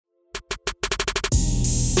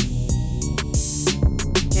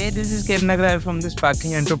Hey, this is Kirnagar from the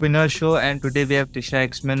Sparking Entrepreneur Show, and today we have Tricia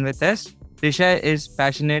Exman with us. Tricia is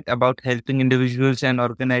passionate about helping individuals and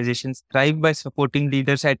organizations thrive by supporting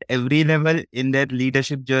leaders at every level in their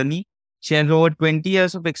leadership journey. She has over 20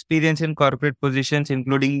 years of experience in corporate positions,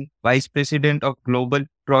 including Vice President of Global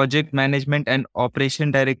Project Management and Operation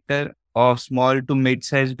Director of small to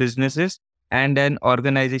mid-sized businesses, and an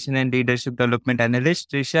organization and leadership development analyst.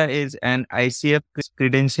 Tricia is an ICF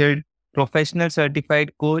credentialed professional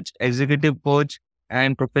certified coach, executive coach,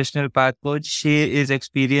 and professional path coach. She is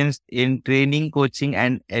experienced in training, coaching,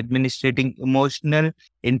 and administrating emotional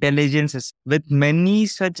intelligence. With many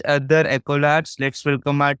such other accolades, let's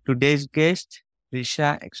welcome our today's guest,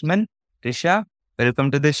 Tricia Exman. Tricia,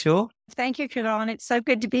 welcome to the show. Thank you, Kiran. It's so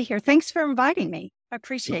good to be here. Thanks for inviting me. I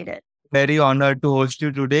appreciate it. Very honored to host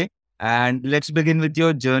you today. And let's begin with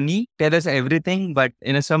your journey. Tell us everything, but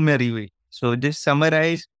in a summary way. So just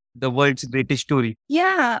summarize the world's greatest story.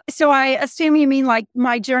 Yeah. So I assume you mean like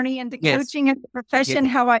my journey into coaching and the profession,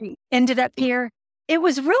 how I ended up here. It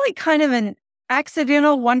was really kind of an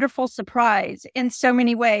accidental, wonderful surprise in so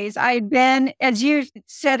many ways. I had been, as you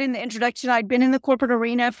said in the introduction, I'd been in the corporate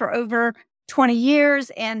arena for over 20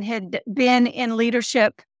 years and had been in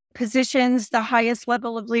leadership positions. The highest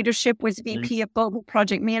level of leadership was VP of Global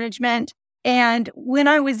Project Management. And when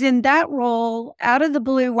I was in that role, out of the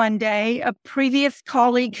blue one day, a previous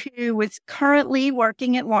colleague who was currently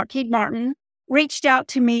working at Lockheed Martin reached out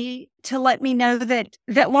to me to let me know that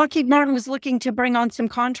Lockheed Martin was looking to bring on some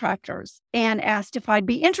contractors and asked if I'd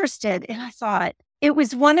be interested. And I thought it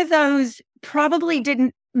was one of those probably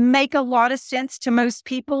didn't make a lot of sense to most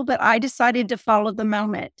people, but I decided to follow the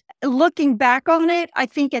moment. Looking back on it, I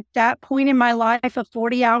think at that point in my life, a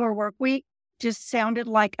 40-hour work week just sounded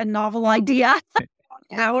like a novel idea.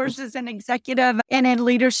 Hours as an executive and in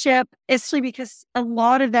leadership, especially because a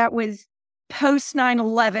lot of that was post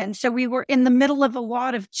 9/11. So we were in the middle of a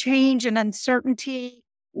lot of change and uncertainty,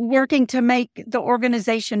 working to make the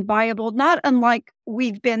organization viable, not unlike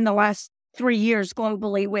we've been the last 3 years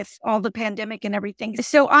globally with all the pandemic and everything.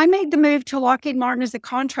 So I made the move to Lockheed Martin as a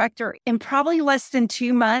contractor in probably less than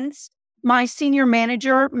 2 months. My senior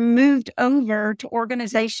manager moved over to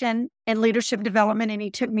organization and leadership development, and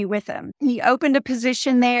he took me with him. He opened a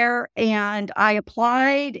position there, and I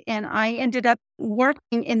applied, and I ended up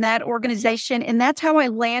working in that organization. And that's how I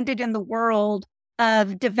landed in the world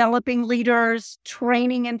of developing leaders,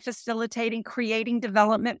 training and facilitating, creating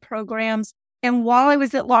development programs. And while I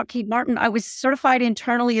was at Lockheed Martin, I was certified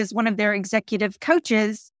internally as one of their executive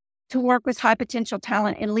coaches to work with high potential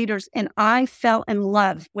talent and leaders. And I fell in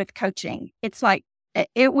love with coaching. It's like,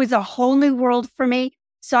 it was a whole new world for me.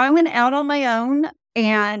 So I went out on my own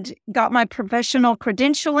and got my professional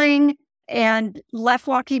credentialing and left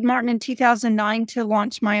Lockheed Martin in 2009 to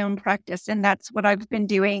launch my own practice. And that's what I've been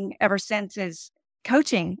doing ever since, is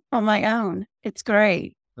coaching on my own. It's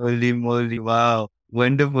great. Holy moly. Wow.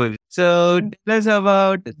 Wonderful. So tell us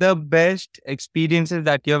about the best experiences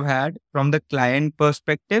that you've had from the client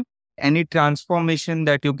perspective. Any transformation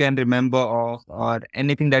that you can remember of, or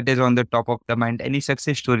anything that is on the top of the mind, any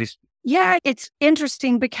success stories? Yeah, it's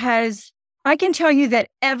interesting because I can tell you that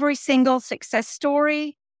every single success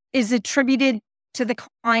story is attributed to the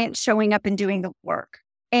client showing up and doing the work.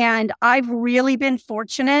 And I've really been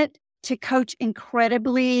fortunate to coach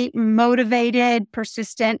incredibly motivated,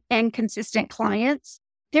 persistent, and consistent clients.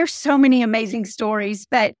 There's so many amazing stories,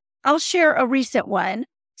 but I'll share a recent one.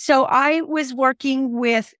 So I was working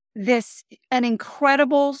with an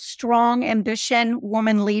incredible, strong ambition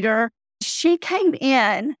woman leader. She came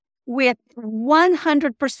in with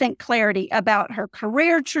 100% clarity about her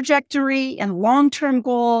career trajectory and long-term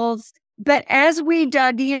goals. But as we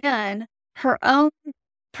dug in, her own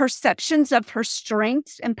perceptions of her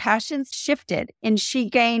strengths and passions shifted, and she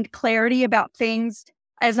gained clarity about things,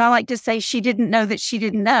 as I like to say, she didn't know that she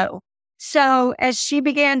didn't know. So as she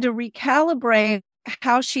began to recalibrate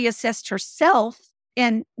how she assessed herself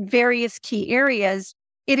in various key areas,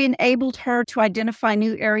 it enabled her to identify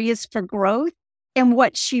new areas for growth and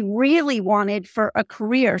what she really wanted for a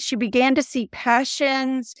career. She began to see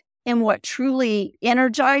passions in what truly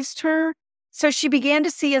energized her. So she began to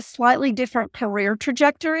see a slightly different career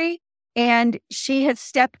trajectory, and she has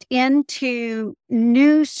stepped into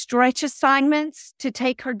new stretch assignments to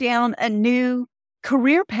take her down a new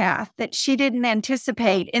career path that she didn't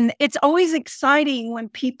anticipate. And it's always exciting when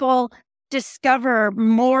people discover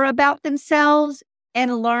more about themselves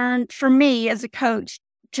and learn, for me as a coach,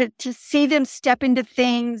 to see them step into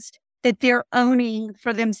things that they're owning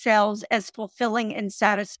for themselves as fulfilling and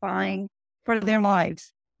satisfying for their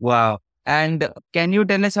lives. Wow. And can you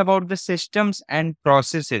tell us about the systems and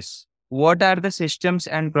processes what are the systems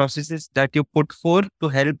and processes that you put forth to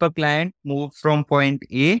help a client move from point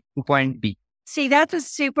A to point B? See, that's a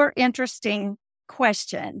super interesting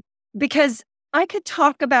question because I could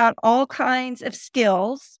talk about all kinds of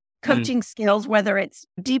skills, coaching skills, whether it's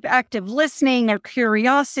deep active listening or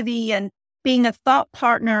curiosity and being a thought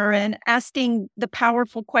partner and asking the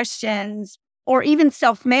powerful questions, or even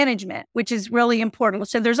self-management, which is really important.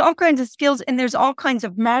 So there's all kinds of skills and there's all kinds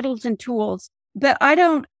of models and tools, but I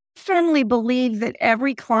don't firmly believe that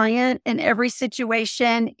every client and every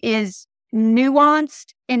situation is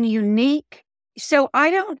nuanced and unique. So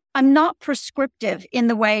I'm not prescriptive in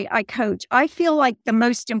the way I coach. I feel like the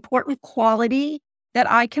most important quality that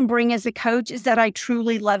I can bring as a coach is that I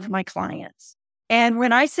truly love my clients. And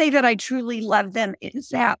when I say that I truly love them, it's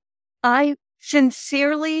that I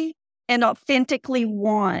sincerely and authentically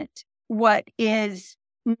want what is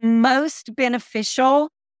most beneficial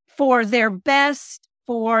for their best,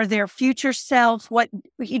 for their future self,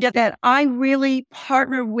 that I really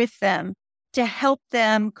partner with them to help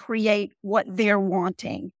them create what they're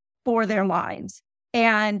wanting for their lives.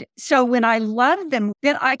 And so when I love them,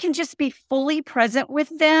 then I can just be fully present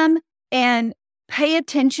with them and pay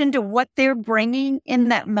attention to what they're bringing in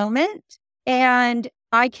that moment. And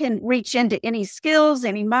I can reach into any skills,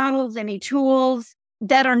 any models, any tools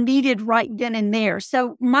that are needed right then and there.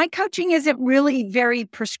 So my coaching isn't really very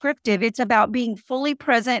prescriptive. It's about being fully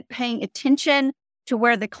present, paying attention to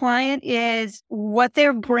where the client is, what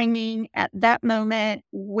they're bringing at that moment,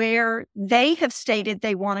 where they have stated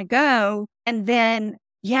they want to go. And then,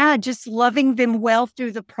 just loving them well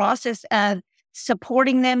through the process of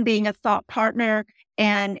supporting them, being a thought partner,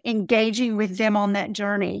 and engaging with them on that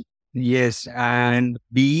journey. Yes, and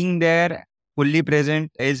being there fully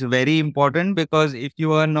present is very important, because if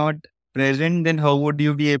you are not present, then how would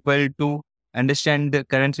you be able to understand the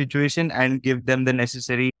current situation and give them the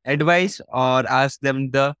necessary advice or ask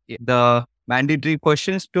them the mandatory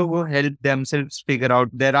questions to help themselves figure out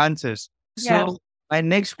their answers? Yeah. So my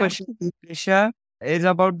next question, Tricia, is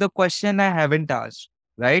about the question I haven't asked,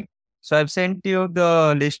 right? So I've sent you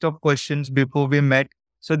the list of questions before we met.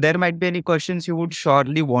 So there might be any questions you would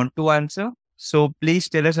surely want to answer. So please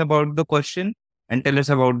tell us about the question and tell us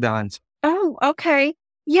about the answer. Oh, okay.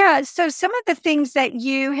 Yeah. So some of the things that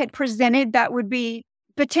you had presented that would be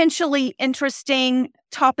potentially interesting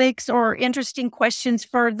topics or interesting questions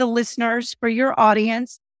for the listeners, for your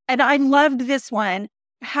audience. And I loved this one.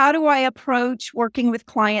 How do I approach working with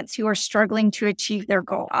clients who are struggling to achieve their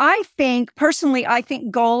goal? I think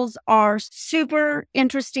goals are super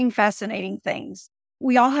interesting, fascinating things.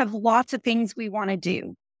 We all have lots of things we want to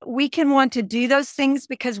do. We can want to do those things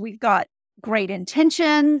because we've got great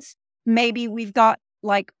intentions. Maybe we've got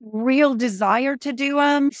real desire to do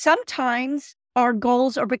them. Sometimes our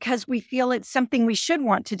goals are because we feel it's something we should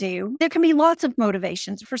want to do. There can be lots of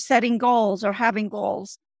motivations for setting goals or having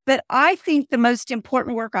goals. But I think the most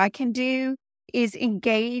important work I can do is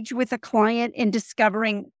engage with a client in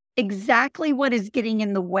discovering exactly what is getting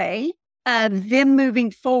in the way of them moving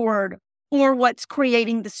forward or what's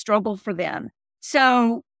creating the struggle for them.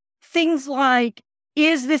 So things like,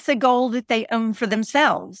 is this a goal that they own for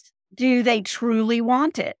themselves? Do they truly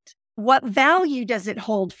want it? What value does it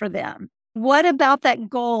hold for them? What about that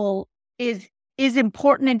goal is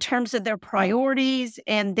important in terms of their priorities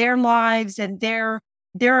and their lives and their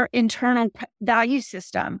internal value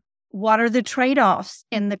system? What are the trade-offs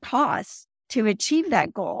and the costs to achieve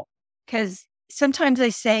that goal? Because sometimes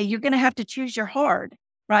they say you're going to have to choose your hard,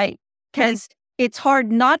 right? Because it's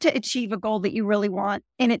hard not to achieve a goal that you really want,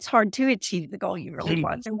 and it's hard to achieve the goal you really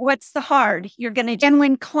want. So what's the hard? And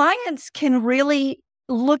when clients can really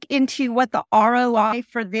look into what the ROI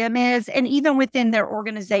for them is, and even within their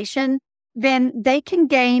organization, then they can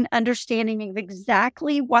gain understanding of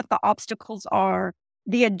exactly what the obstacles are,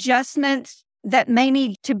 the adjustments that may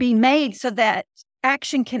need to be made so that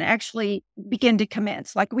action can actually begin to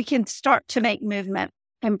commence. We can start to make movement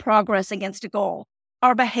and progress against a goal.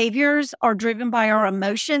 Our behaviors are driven by our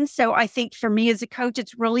emotions. So I think for me as a coach,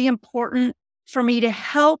 it's really important for me to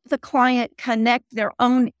help the client connect their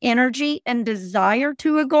own energy and desire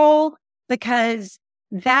to a goal, because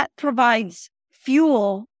that provides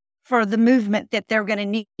fuel for the movement that they're going to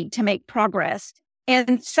need to make progress.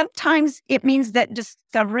 And sometimes it means that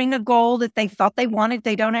discovering a goal that they thought they wanted,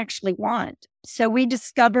 they don't actually want. So we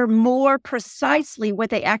discover more precisely what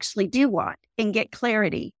they actually do want and get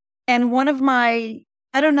clarity. And one of my,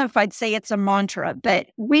 I don't know if I'd say it's a mantra, but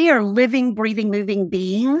we are living, breathing, moving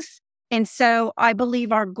beings. And so I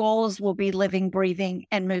believe our goals will be living, breathing,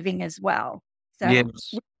 and moving as well. So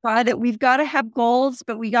Yes. we've got to have goals,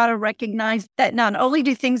 but we got to recognize that not only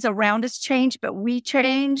do things around us change, but we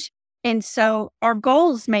change. And so our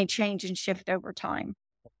goals may change and shift over time.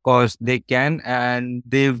 Of course, they can and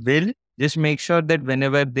they will. Just make sure that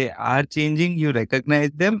whenever they are changing, you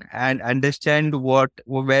recognize them and understand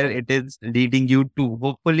where it is leading you to.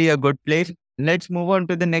 Hopefully, a good place. Let's move on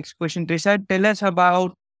to the next question. Tricia, tell us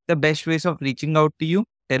about the best ways of reaching out to you.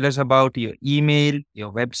 Tell us about your email,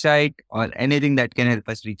 your website, or anything that can help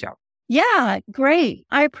us reach out. Yeah, great.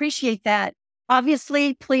 I appreciate that.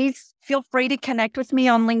 Obviously, please feel free to connect with me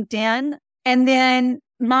on LinkedIn. And then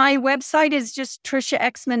my website is just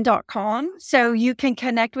triciaexman.com. So you can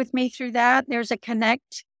connect with me through that. There's a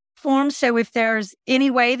connect form. So if there's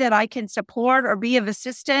any way that I can support or be of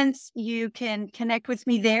assistance, you can connect with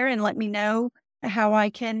me there and let me know how I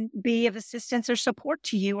can be of assistance or support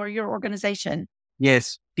to you or your organization.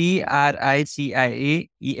 Yes,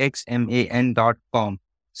 TRICIAEXMAN.com.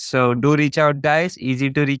 So do reach out, guys.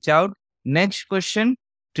 Easy to reach out. Next question,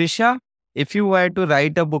 Tricia, if you were to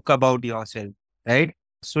write a book about yourself, right?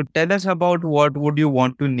 So tell us about what would you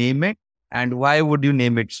want to name it and why would you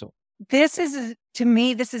name it so? To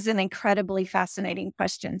me, this is an incredibly fascinating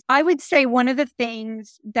question. I would say one of the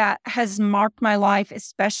things that has marked my life,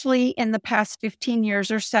 especially in the past 15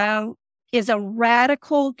 years or so, is a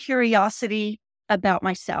radical curiosity about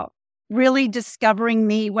myself, really discovering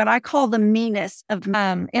me, what I call the me-ness of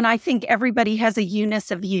and I think everybody has a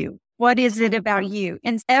you-ness of you. What is it about you?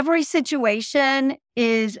 And every situation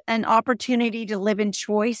is an opportunity to live in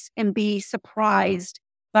choice and be surprised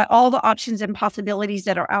by all the options and possibilities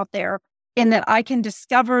that are out there and that I can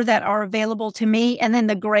discover that are available to me. And then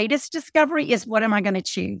the greatest discovery is, what am I going to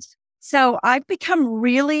choose? So I've become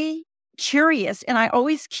really curious, and I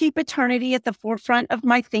always keep eternity at the forefront of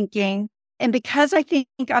my thinking. And because I think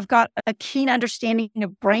I've got a keen understanding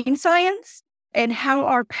of brain science and how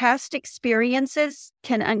our past experiences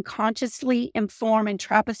can unconsciously inform and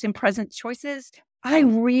trap us in present choices, I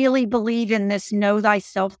really believe in this know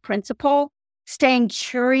thyself principle, staying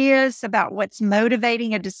curious about what's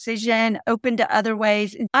motivating a decision, open to other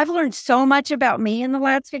ways. And I've learned so much about me in the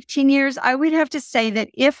last 15 years. I would have to say that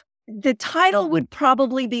if the title would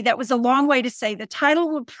probably be, that was a long way to say, the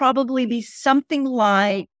title would probably be something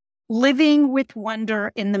like Living with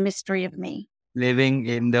Wonder in the Mystery of Me. Living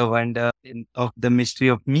in the Wonder of the Mystery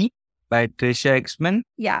of Me by Tricia Exman.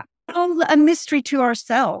 Yeah. A mystery to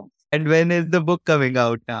ourselves. And when is the book coming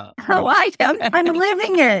out now? Oh, I'm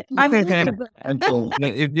living it. I'm living it.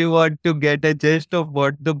 If you want to get a gist of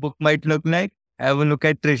what the book might look like, have a look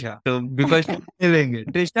at Tricia. So because she's living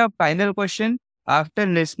it. Tricia, final question. After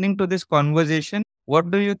listening to this conversation, what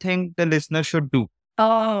do you think the listener should do?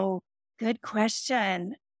 Oh, good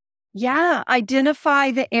question. Yeah,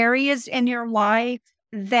 identify the areas in your life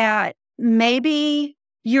that maybe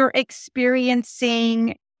you're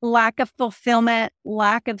experiencing lack of fulfillment,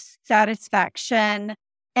 lack of satisfaction,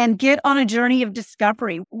 and get on a journey of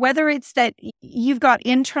discovery. Whether it's that you've got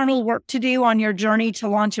internal work to do on your journey to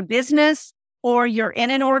launch a business, or you're in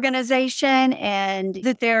an organization and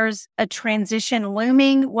that there's a transition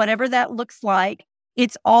looming, whatever that looks like,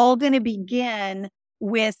 it's all going to begin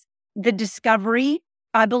with the discovery.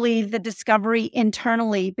 I believe the discovery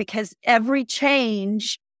internally, because every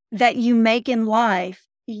change that you make in life,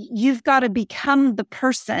 you've got to become the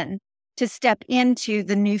person to step into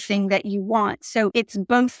the new thing that you want. So it's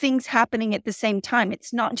both things happening at the same time.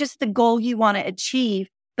 It's not just the goal you want to achieve,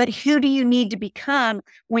 but who do you need to become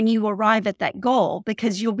when you arrive at that goal?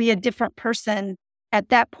 Because you'll be a different person at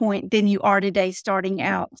that point than you are today starting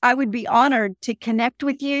out. I would be honored to connect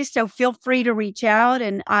with you. So feel free to reach out,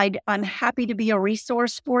 and I'm happy to be a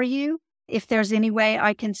resource for you. If there's any way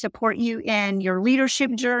I can support you in your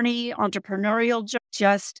leadership journey, entrepreneurial journey,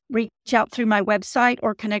 just reach out through my website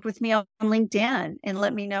or connect with me on LinkedIn and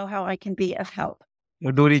let me know how I can be of help.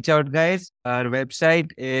 Do reach out, guys. Our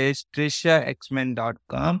website is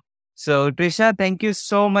triciaexman.com. So Tricia, thank you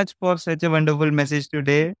so much for such a wonderful message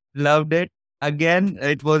today. Loved it. Again,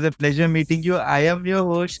 it was a pleasure meeting you. I am your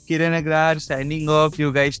host, Kiran Agrar, signing off.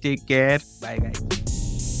 You guys take care. Bye, guys.